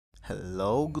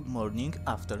Hello, good morning,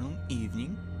 afternoon,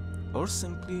 evening, or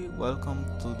simply welcome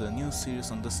to the new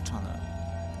series on this channel,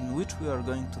 in which we are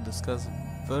going to discuss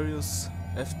various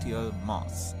FTL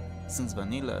mods, since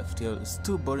vanilla FTL is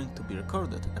too boring to be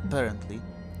recorded, apparently.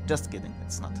 Just kidding,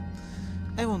 it's not.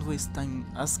 I won't waste time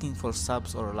asking for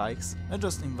subs or likes, I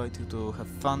just invite you to have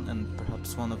fun and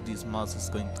perhaps one of these mods is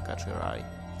going to catch your eye.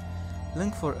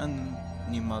 Link for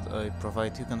any mod I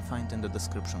provide you can find in the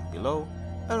description below,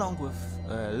 along with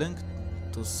a link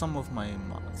to some of my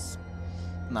mods.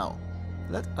 Now,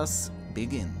 let us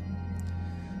begin.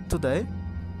 Today,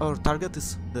 our target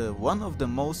is one of the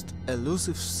most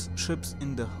elusive ships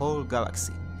in the whole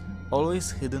galaxy,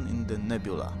 always hidden in the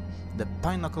Nebula, the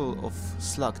pinnacle of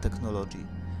slug technology,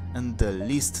 and the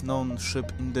least known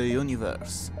ship in the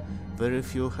universe. Very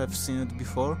few have seen it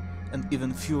before, and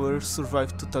even fewer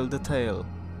survive to tell the tale.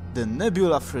 The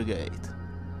Nebula Frigate.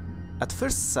 At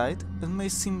first sight, it may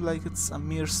seem like it's a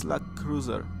mere slug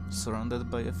cruiser,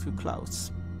 surrounded by a few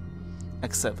clouds.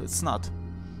 Except it's not.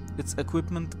 Its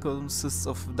equipment consists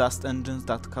of dust engines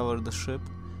that cover the ship,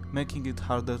 making it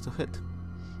harder to hit.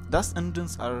 Dust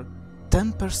engines are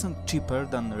 10% cheaper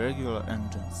than regular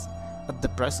engines, at the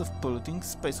price of polluting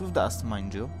space with dust,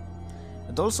 mind you.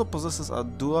 It also possesses a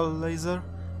dual laser,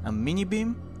 a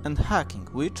mini-beam, and hacking,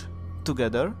 which,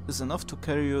 together, is enough to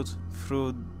carry you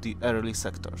through the early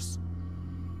sectors.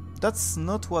 That's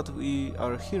not what we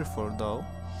are here for though.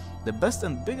 The best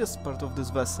and biggest part of this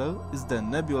vessel is the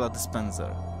Nebula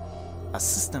Dispenser, a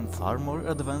system far more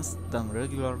advanced than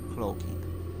regular cloaking.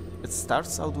 It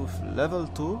starts out with level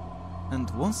 2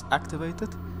 and once activated,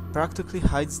 practically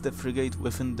hides the frigate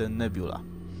within the nebula.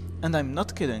 And I'm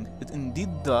not kidding, it indeed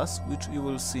does, which you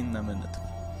will see in a minute.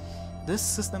 This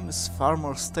system is far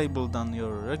more stable than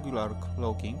your regular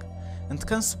cloaking and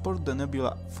can support the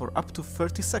nebula for up to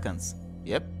 30 seconds.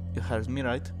 Yep, you heard me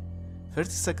right. 30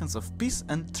 seconds of peace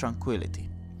and tranquility.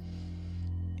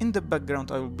 In the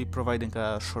background I will be providing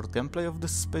a short gameplay of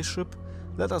this spaceship.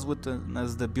 Let us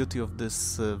witness the beauty of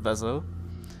this vessel.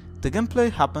 The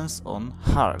gameplay happens on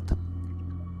hard.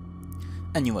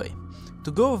 Anyway,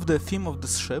 to go with the theme of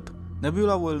this ship,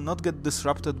 Nebula will not get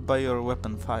disrupted by your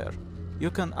weapon fire.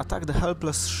 You can attack the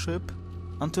helpless ship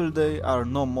until they are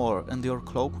no more and your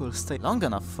cloak will stay long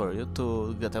enough for you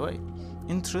to get away.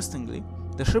 Interestingly,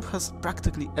 the ship has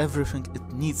practically everything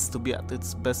it needs to be at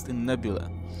its best in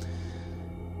Nebula.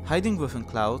 Hiding within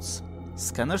clouds,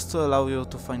 scanners to allow you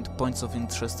to find points of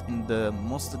interest in the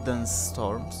most dense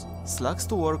storms, slugs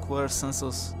to work where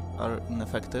sensors are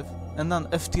ineffective, and an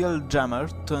FTL jammer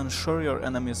to ensure your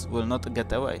enemies will not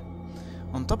get away.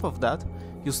 On top of that,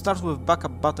 you start with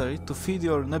backup battery to feed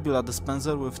your Nebula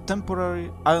Dispenser with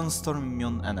temporary Ion Storm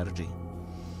immune energy.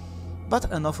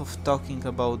 But enough of talking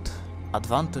about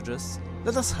advantages,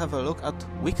 let us have a look at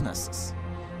weaknesses.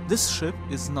 This ship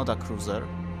is not a cruiser,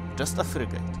 just a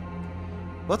frigate.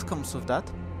 What comes with that?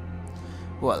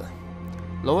 Well,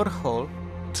 lower hull,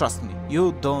 trust me,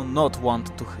 you do not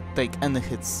want to take any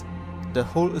hits. The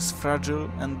hull is fragile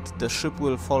and the ship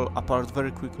will fall apart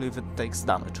very quickly if it takes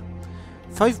damage.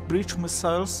 5 breach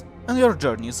missiles and your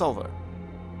journey is over.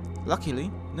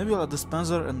 Luckily, Nebula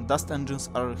Dispenser and dust engines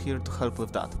are here to help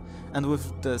with that, and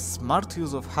with the smart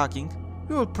use of hacking,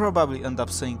 you will probably end up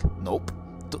saying nope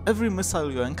to every missile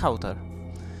you encounter.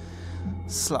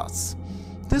 Slots.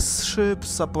 This ship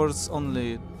supports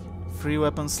only 3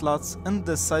 weapon slots and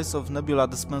the size of Nebula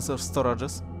Dispenser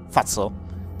storages, fatso.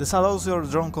 This allows your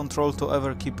drone control to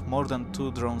ever keep more than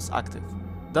 2 drones active,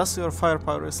 thus your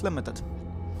firepower is limited.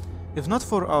 If not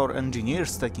for our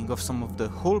engineers taking off some of the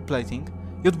hull plating,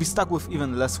 you'd be stuck with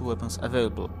even less weapons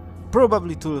available,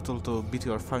 probably too little to beat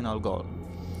your final goal.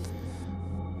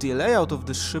 The layout of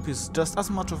this ship is just as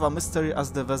much of a mystery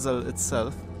as the vessel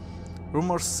itself.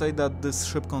 Rumors say that this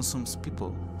ship consumes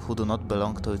people who do not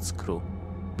belong to its crew.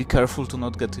 Be careful to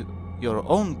not get your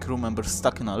own crew members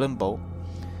stuck in a limbo.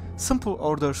 Simple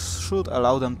orders should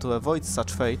allow them to avoid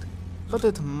such fate, but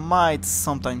it might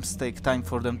sometimes take time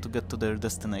for them to get to their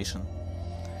destination.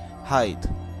 Hide,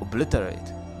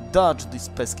 obliterate, dodge these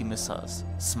pesky missiles,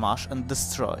 smash and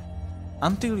destroy,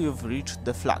 until you've reached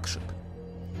the flagship.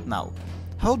 Now,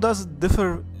 how does it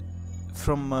differ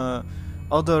from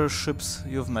other ships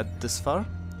you've met this far?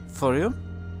 For you?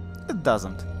 It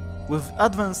doesn't. With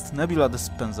advanced Nebula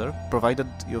Dispenser, provided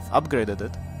you've upgraded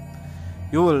it,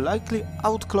 you will likely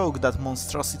outcloak that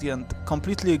monstrosity and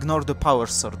completely ignore the power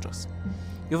surges.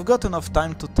 You've got enough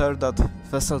time to tear that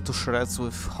vessel to shreds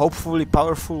with hopefully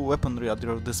powerful weaponry at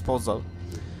your disposal.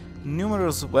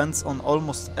 Numerous vents on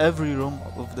almost every room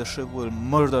of the ship will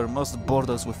murder most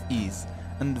boarders with ease,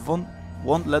 and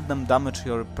won't let them damage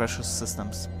your precious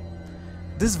systems.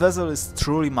 This vessel is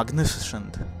truly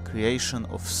magnificent creation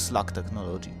of slug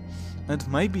technology. It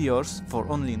may be yours for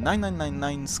only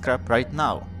 9999 scrap right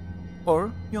now.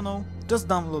 Or, you know, just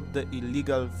download the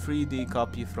illegal 3D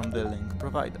copy from the link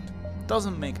provided.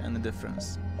 Doesn't make any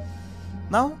difference.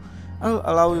 Now, I'll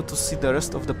allow you to see the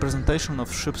rest of the presentation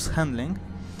of ship's handling.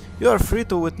 You are free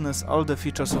to witness all the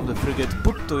features of the frigate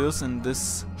put to use in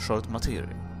this short material.